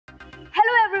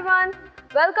everyone,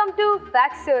 welcome to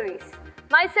Fact Stories.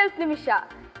 Myself Nimisha.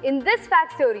 In this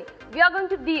fact story, we are going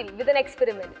to deal with an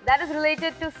experiment that is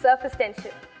related to surface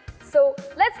tension. So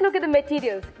let's look at the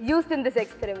materials used in this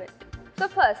experiment. So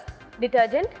first,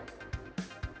 detergent,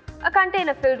 a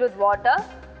container filled with water,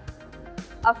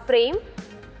 a frame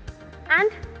and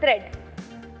thread.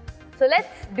 So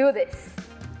let's do this.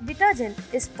 Detergent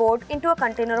is poured into a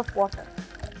container of water.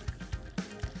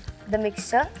 The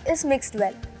mixture is mixed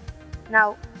well.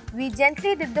 Now, we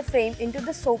gently dip the frame into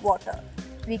the soap water.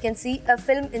 We can see a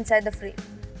film inside the frame.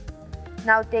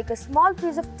 Now take a small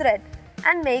piece of thread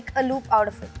and make a loop out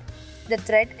of it. The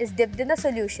thread is dipped in the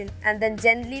solution and then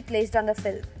gently placed on the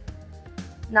film.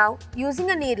 Now,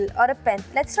 using a needle or a pen,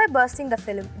 let's try bursting the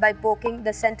film by poking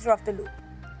the center of the loop.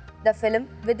 The film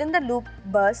within the loop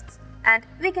bursts and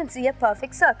we can see a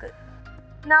perfect circle.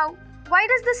 Now, why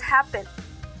does this happen?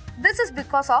 This is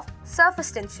because of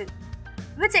surface tension,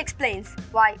 which explains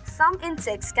why some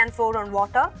insects can float on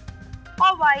water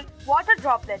or why water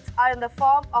droplets are in the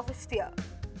form of a sphere.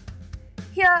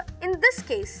 Here, in this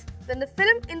case, when the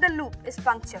film in the loop is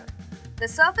punctured, the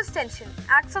surface tension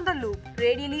acts on the loop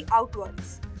radially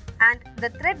outwards and the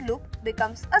thread loop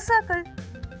becomes a circle.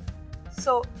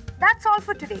 So, that's all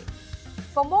for today.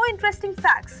 For more interesting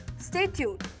facts, stay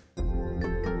tuned.